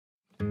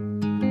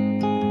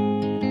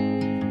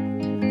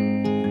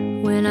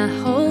When I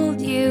hold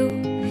you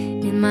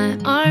in my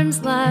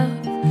arms, love,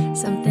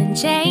 something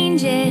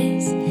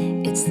changes.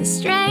 It's the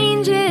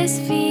strangest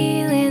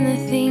feeling. The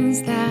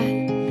things that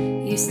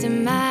used to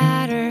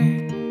matter,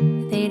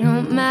 they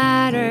don't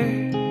matter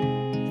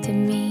to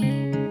me.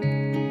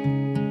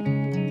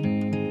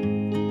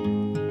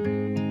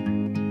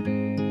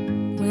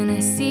 When I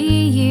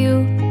see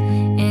you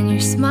and you're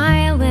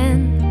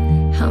smiling,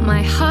 how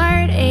my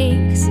heart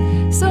aches,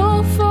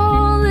 so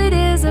full it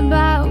is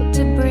about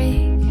to break.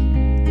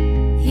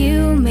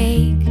 You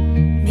make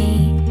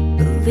me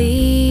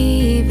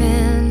believe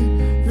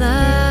in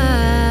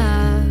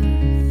love.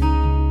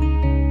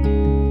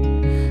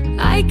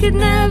 I could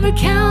never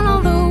count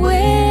all the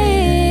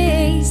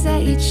ways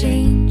that you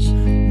change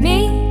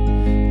me,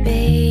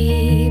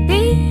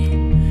 baby.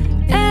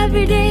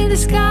 Every day the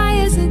sky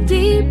is a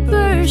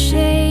deeper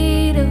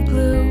shade of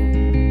blue.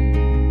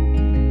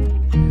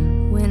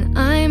 When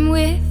I'm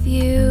with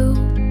you,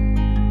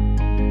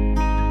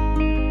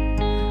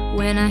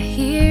 when I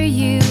hear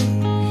you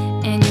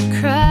and you're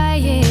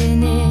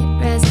crying, it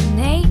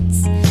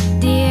resonates,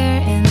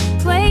 dear, in a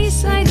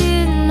place I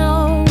didn't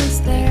know was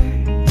there.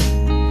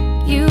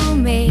 You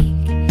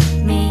make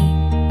me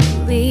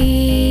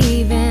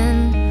believe in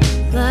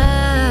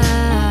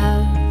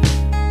love.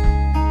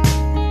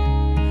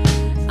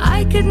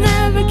 I could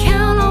never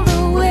count all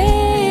the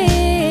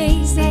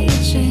ways that you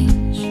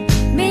change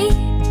me,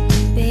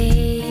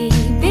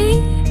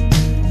 baby.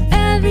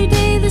 Every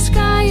day the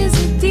sky is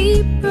a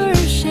deeper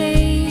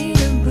shade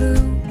of blue.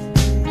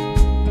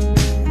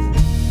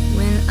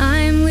 When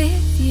I'm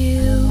with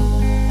you,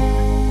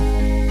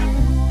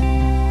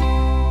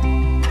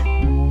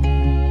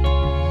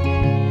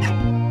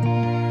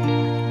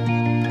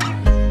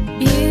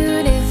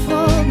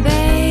 beautiful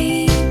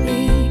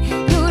baby,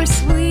 you're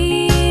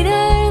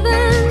sweeter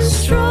than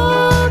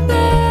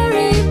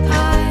strawberry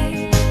pie.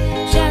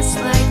 Just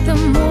like the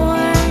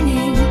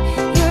morning,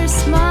 your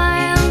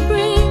smile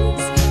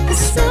brings the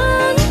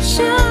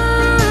sunshine.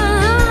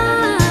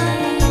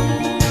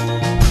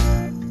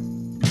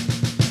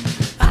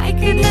 I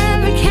could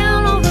never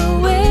count all the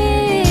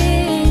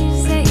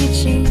ways that you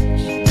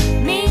change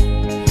me,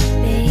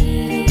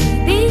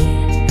 baby.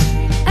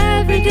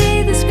 Every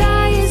day the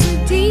sky is a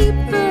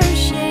deeper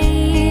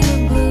shade of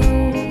blue.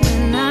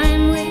 When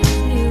I'm with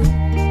you,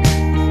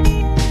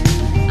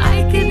 I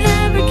could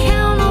never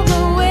count all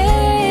the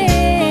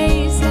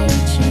ways that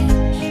you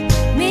change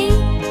me,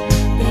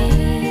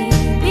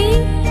 baby.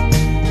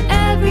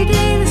 Every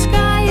day the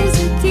sky is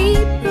a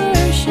deeper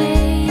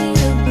shade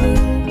of blue.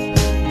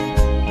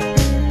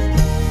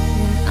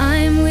 When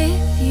I'm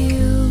with you.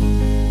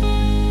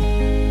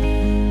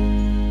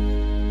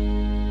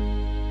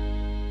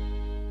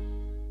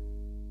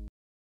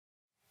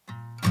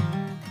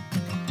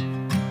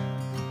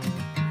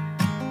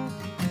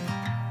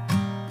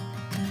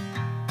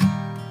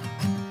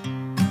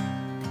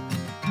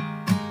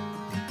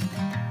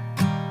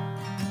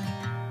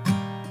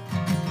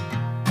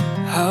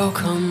 How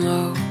come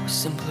love was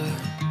simpler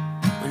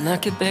when I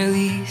could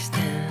barely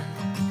stand?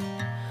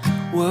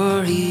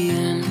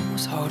 Worrying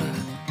was harder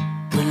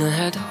when I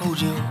had to hold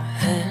your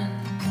hand.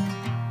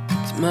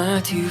 'Cause my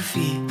 2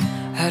 feet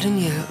hadn't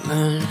yet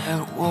learned how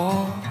to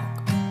walk.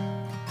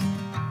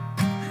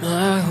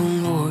 My own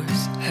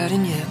voice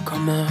hadn't yet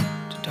come out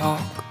to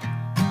talk.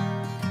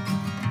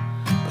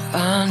 But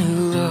I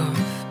knew love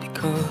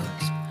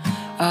because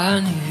I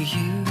knew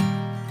you.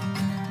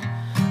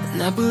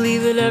 And I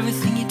believe that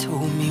everything you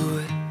told me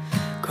would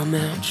come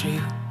out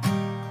true.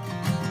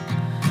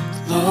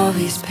 Love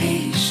is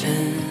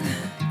patient,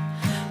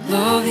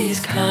 love is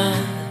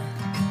kind.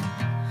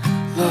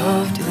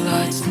 Love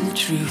delights in the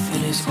truth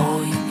and is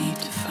all you need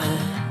to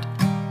find.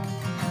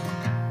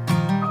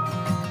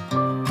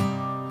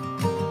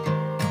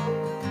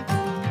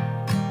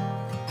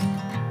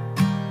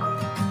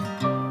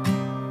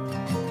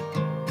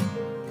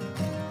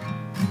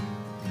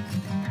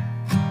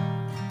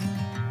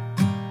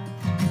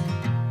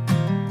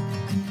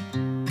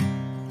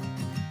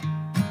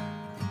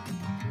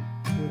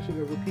 I want you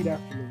to repeat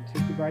after me.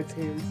 Take your bride's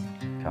hands.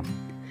 Come.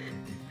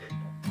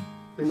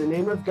 In the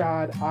name of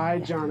God, I,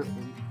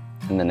 Jonathan,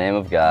 In the name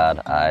of God,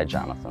 I,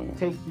 Jonathan,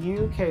 take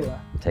you, Kayla,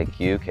 take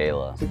you,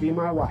 Kayla, to be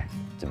my wife,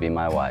 to be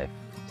my wife,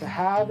 to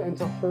have and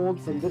to hold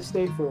from this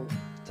day forward,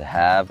 to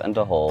have and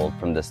to hold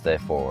from this day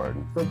forward,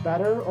 for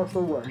better or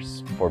for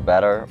worse, for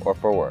better or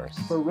for worse,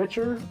 for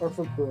richer or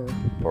for poorer,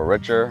 for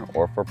richer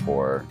or for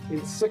poorer,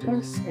 in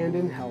sickness and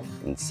in health,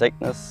 in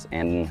sickness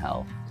and in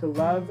health, to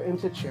love and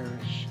to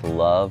cherish, to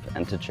love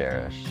and to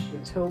cherish,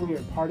 until we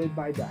are parted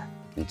by death.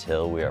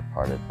 until we are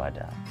parted by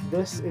death.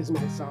 This is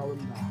my solemn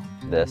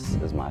vow. This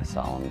is my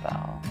solemn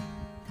vow.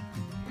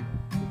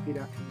 Repeat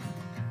after me.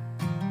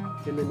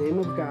 In the name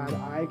of God,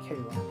 I,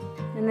 Kayla,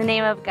 In the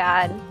name of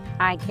God,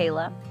 I,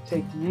 Kayla,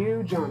 take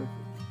you, Jonathan,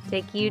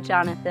 take you,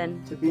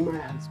 Jonathan, to be my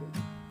husband,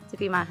 to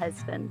be my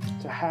husband,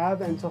 to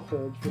have and to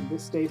hold from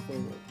this day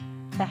forward,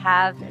 to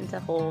have and to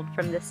hold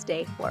from this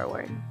day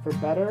forward, for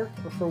better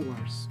or for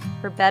worse,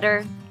 for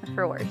better or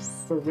for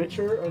worse, for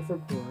richer or for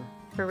poorer,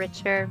 for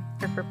richer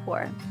or for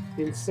poor,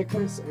 in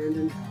sickness and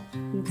in health,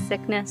 in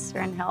sickness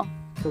or in health,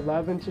 to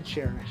love and to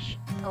cherish,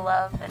 to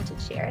love and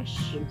to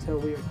cherish, until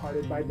we are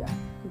parted by death.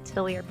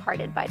 until we are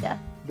parted by death.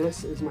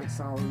 This is my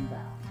solemn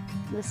vow.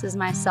 This is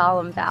my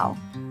solemn vow.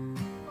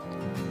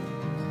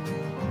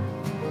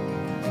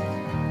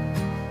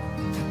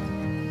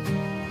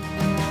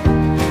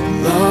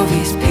 Love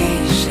is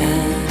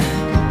patient,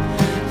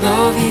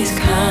 love is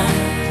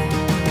kind.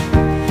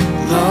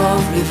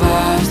 Love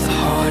revives the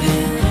heart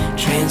and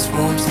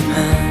transforms the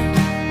mind.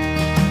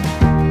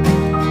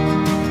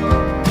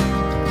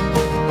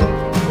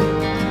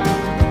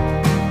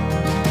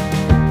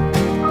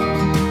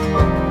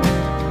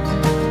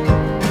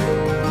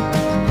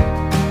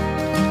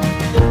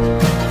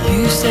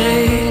 You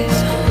say,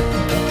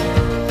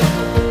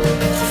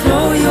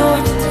 throw your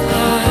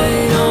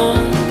light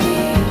on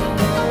me.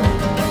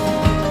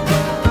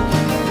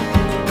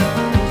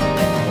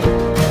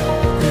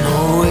 And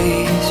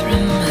always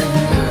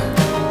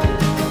remember,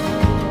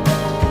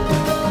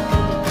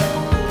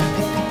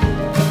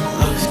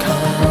 love is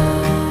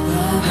kind,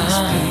 love is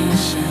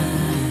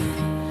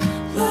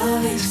patient,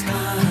 love is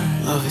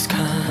kind, love is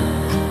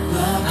kind,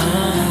 love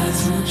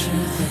hides the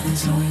truth and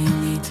it's all you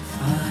need to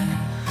find.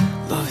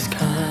 Love is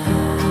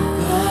kind,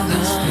 love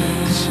is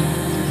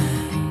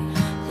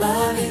patient,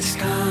 love is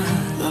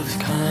kind, love is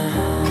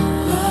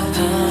kind, love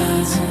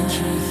hides the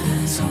truth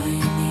and it's all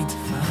you need to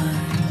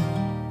find.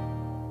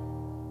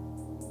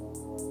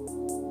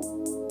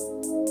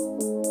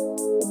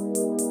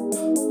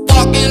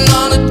 Walking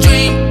on a